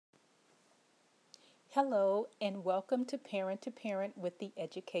Hello, and welcome to Parent with the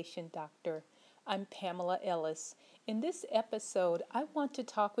Education Doctor. I'm Pamela Ellis. In this episode, I want to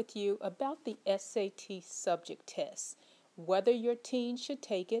talk with you about the SAT subject test, whether your teen should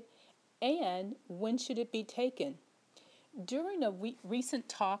take it, and when should it be taken. During a recent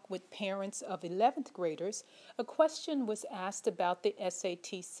talk with parents of 11th graders, a question was asked about the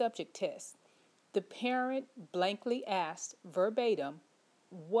SAT subject test. The parent blankly asked verbatim,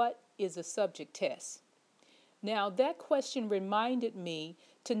 "What is a subject test?" Now, that question reminded me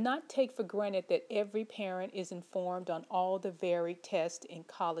to not take for granted that every parent is informed on all the varied tests in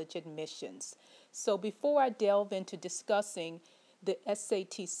college admissions. So, before I delve into discussing the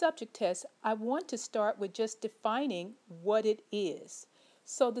SAT subject test, I want to start with just defining what it is.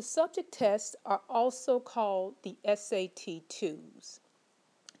 So, the subject tests are also called the SAT 2s.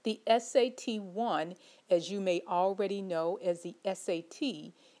 The SAT 1, as you may already know as the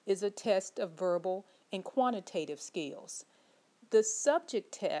SAT, is a test of verbal and quantitative skills. The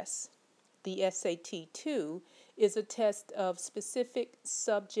subject test, the SAT 2, is a test of specific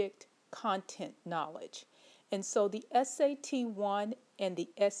subject content knowledge. And so the SAT 1 and the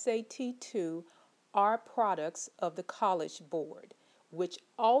SAT 2 are products of the College Board, which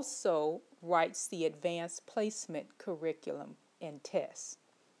also writes the advanced placement curriculum and tests.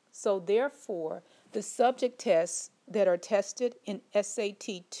 So, therefore, the subject tests that are tested in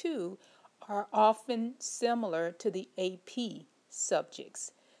SAT 2 are often similar to the AP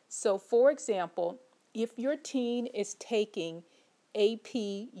subjects. So, for example, if your teen is taking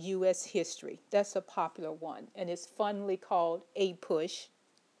AP US History, that's a popular one, and it's funnily called A Push,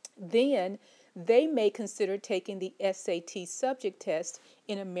 then they may consider taking the SAT subject test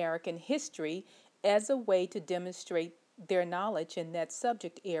in American history as a way to demonstrate their knowledge in that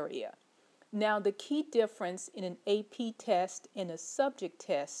subject area. Now, the key difference in an AP test and a subject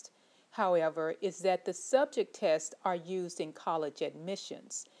test, however, is that the subject tests are used in college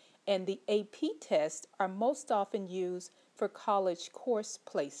admissions, and the AP tests are most often used for college course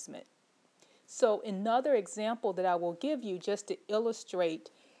placement. So, another example that I will give you just to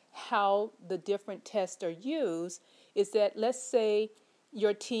illustrate how the different tests are used is that let's say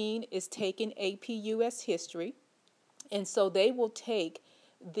your teen is taking AP US History, and so they will take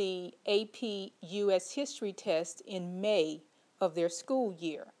the AP US History test in May of their school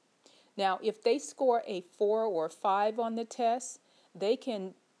year. Now, if they score a 4 or 5 on the test, they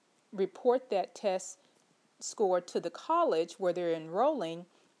can report that test score to the college where they're enrolling,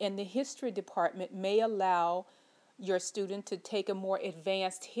 and the history department may allow your student to take a more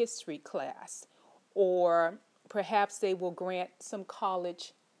advanced history class, or perhaps they will grant some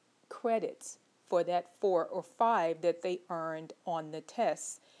college credits for that 4 or 5 that they earned on the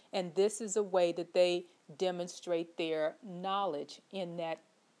tests. And this is a way that they demonstrate their knowledge in that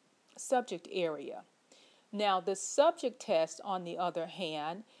subject area. Now, the subject test, on the other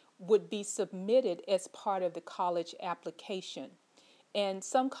hand, would be submitted as part of the college application. And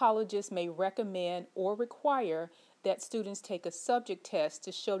some colleges may recommend or require that students take a subject test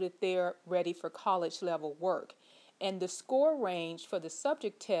to show that they're ready for college level work. And the score range for the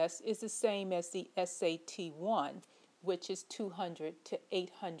subject test is the same as the SAT 1, which is 200 to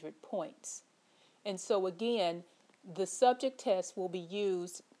 800 points. And so, again, the subject test will be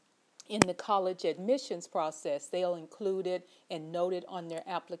used in the college admissions process. They'll include it and note it on their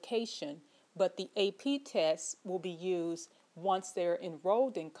application. But the AP test will be used once they're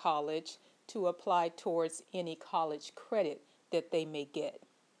enrolled in college to apply towards any college credit that they may get.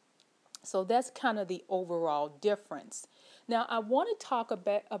 So that's kind of the overall difference. Now, I want to talk a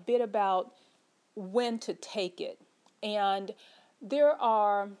bit about when to take it. And there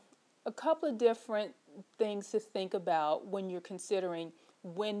are a couple of different things to think about when you're considering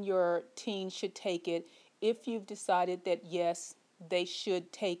when your teen should take it, if you've decided that yes, they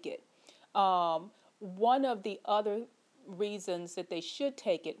should take it. One of the other reasons that they should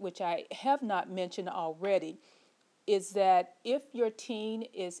take it, which I have not mentioned already, is that if your teen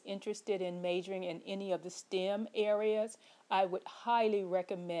is interested in majoring in any of the STEM areas, I would highly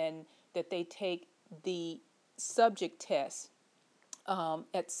recommend that they take the subject test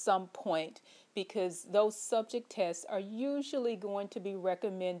at some point, because those subject tests are usually going to be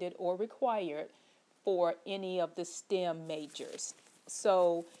recommended or required for any of the STEM majors.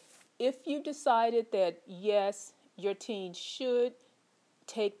 So if you decided that yes, your teen should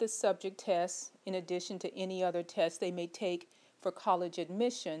take the subject test in addition to any other test they may take for college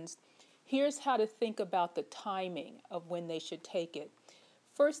admissions, here's how to think about the timing of when they should take it.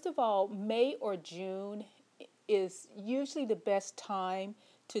 First of all, May or June is usually the best time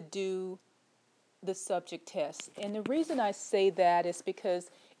to do the subject test. And the reason I say that is because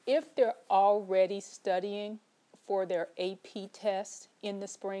If they're already studying for their AP test in the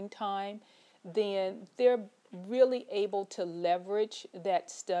springtime, then they're really able to leverage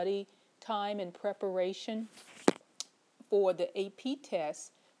that study time and preparation for the AP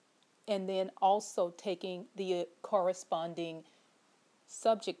test, and then also taking the corresponding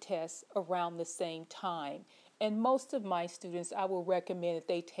subject tests around the same time. And most of my students, I will recommend that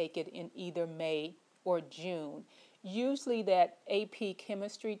they take it in either May or June. Usually, that AP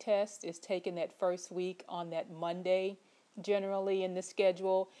chemistry test is taken that first week on that Monday, generally in the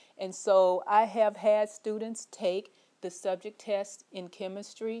schedule. And so I have had students take the subject test in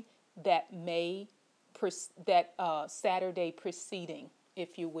chemistry that Saturday preceding,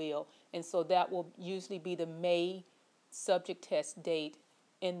 if you will. And so that will usually be the May subject test date,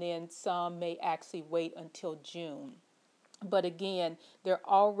 and then some may actually wait until June. But again, they're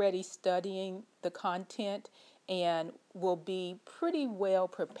already studying the content and will be pretty well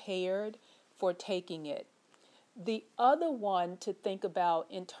prepared for taking it. The other one to think about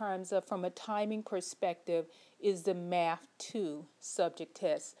in terms of from a timing perspective is the Math 2 subject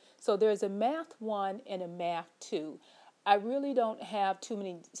test. So there's a Math 1 and a Math 2. I really don't have too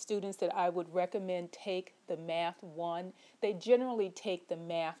many students that I would recommend take the Math 1. They generally take the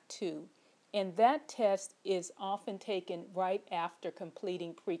Math 2. And that test is often taken right after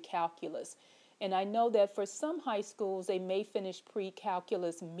completing pre-calculus. And I know that for some high schools, they may finish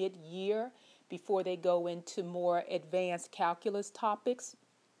pre-calculus mid-year before they go into more advanced calculus topics.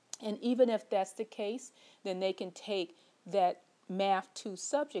 And even if that's the case, then they can take that Math 2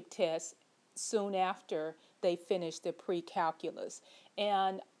 subject test soon after they finish the pre-calculus.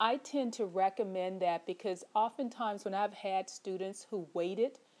 And I tend to recommend that because oftentimes when I've had students who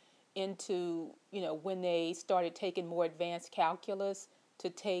waited into, when they started taking more advanced calculus to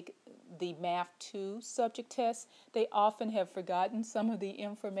take the Math 2 subject test, they often have forgotten some of the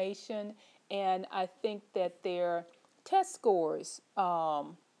information, and I think that their test scores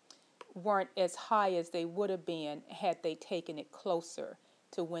weren't as high as they would have been had they taken it closer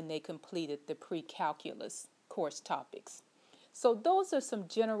to when they completed the pre-calculus course topics. So those are some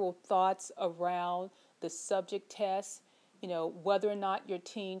general thoughts around the subject test, whether or not your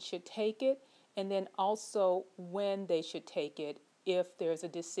teen should take it, and then also when they should take it if there's a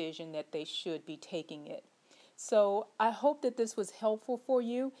decision that they should be taking it. So I hope that this was helpful for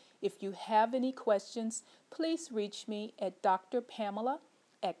you. If you have any questions, please reach me at Dr. Pamela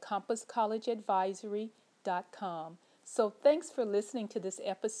at compasscollegeadvisory.com. So thanks for listening to this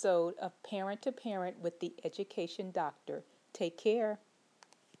episode of Parent to Parent with the Education Doctor. Take care.